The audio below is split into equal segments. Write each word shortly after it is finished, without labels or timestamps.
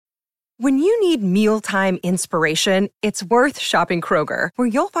When you need mealtime inspiration, it's worth shopping Kroger, where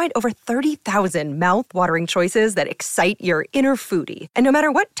you'll find over 30,000 mouth-watering choices that excite your inner foodie. And no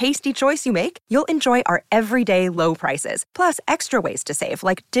matter what tasty choice you make, you'll enjoy our everyday low prices, plus extra ways to save,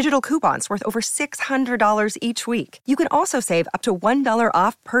 like digital coupons worth over $600 each week. You can also save up to $1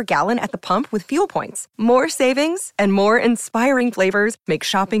 off per gallon at the pump with fuel points. More savings and more inspiring flavors make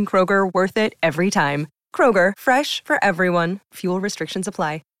shopping Kroger worth it every time. Kroger, fresh for everyone. Fuel restrictions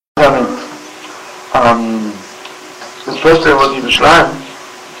apply. The first day was in Islam,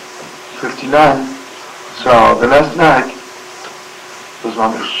 59. So the last night was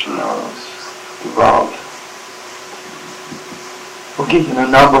gewalt. Okay,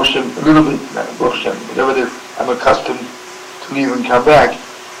 now Borshem, a little bit, Borshem, whatever it is, I'm accustomed to leave and come back.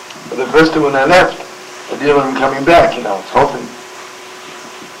 But the first time when I left, I didn't want him coming back, I was hoping.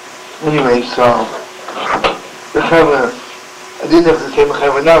 Anyway, so I didn't have to say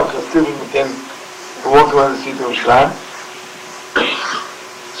Mechaber now, because still with him walking around the city of Islam.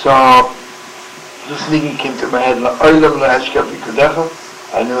 So this thinking came to my head, I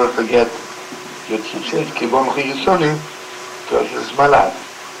never forget that she said, Kibom Chiyusoni, because this is my life.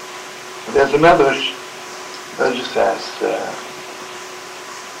 And there's a medrash, I just asked,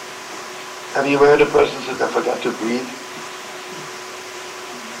 have you ever heard a person say, I forgot to breathe?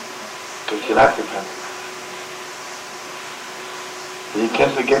 Because you like the pen. You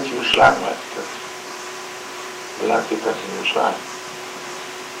can't forget Yerushalayim, right? Because you like the pen in Yerushalayim.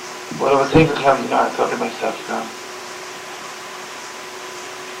 What I was thinking, I thought to myself,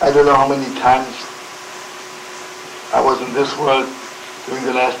 I don't know how many times I was in this world during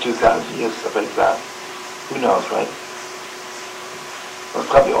the last 2,000 years of exile. Who knows, right? Well,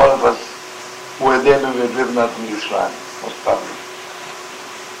 probably all of us were there when we were driven out from Yerushalayim, most probably.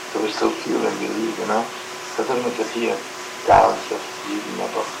 So we still feel and believe, So I thought here, thousands of Yidden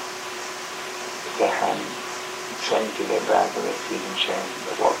with their hand chained to their back and their feet in chains, and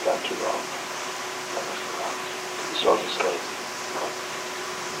they walked down to Rome. It's all just lazy.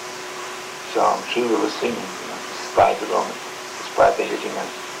 So I'm sure we were singing, despite the Roman, despite the hitting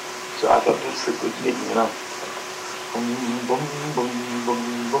us. So I thought this is a good meeting, Boom, boom, boom, boom,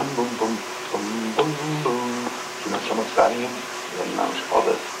 boom, boom, boom, boom, boom, boom. Someone starting it, and then now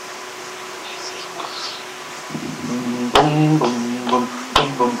others. Boom, boom, boom, boom,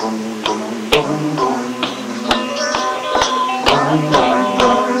 boom, boom, boom, boom, boom.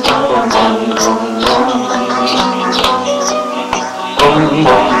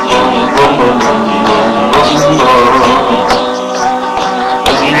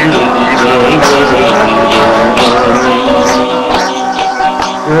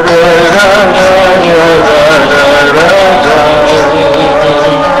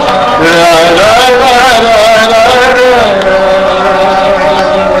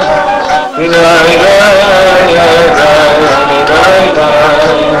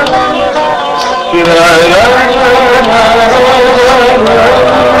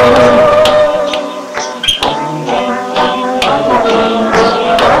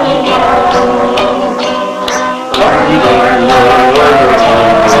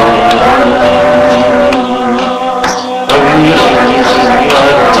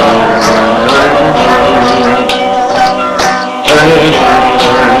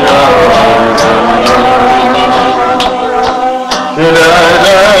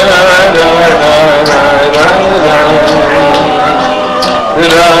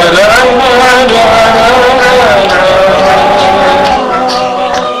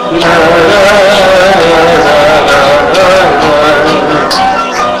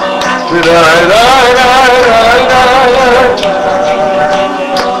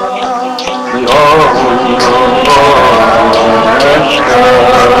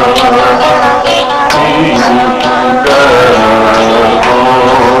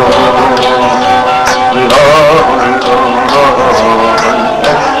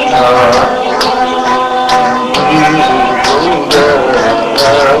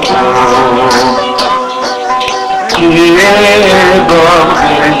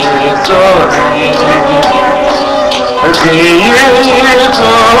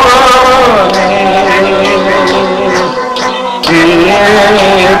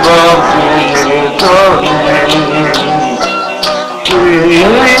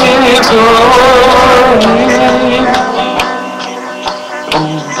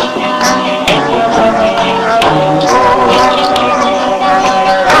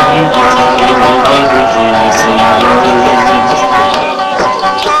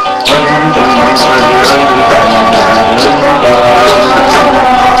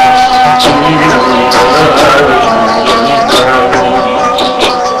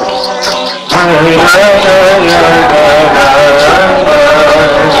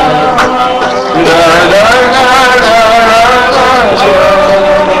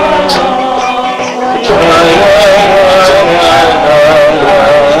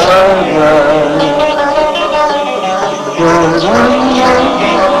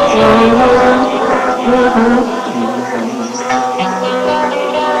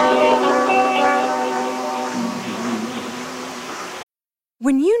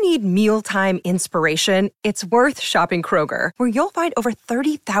 When you need mealtime inspiration, it's worth shopping Kroger, where you'll find over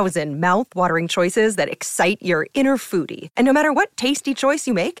 30,000 mouth-watering choices that excite your inner foodie. And no matter what tasty choice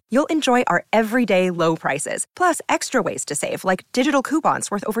you make, you'll enjoy our everyday low prices, plus extra ways to save, like digital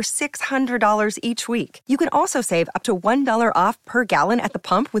coupons worth over $600 each week. You can also save up to $1 off per gallon at the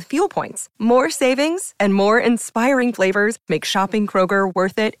pump with fuel points. More savings and more inspiring flavors make shopping Kroger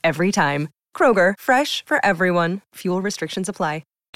worth it every time. Kroger, fresh for everyone. Fuel restrictions apply.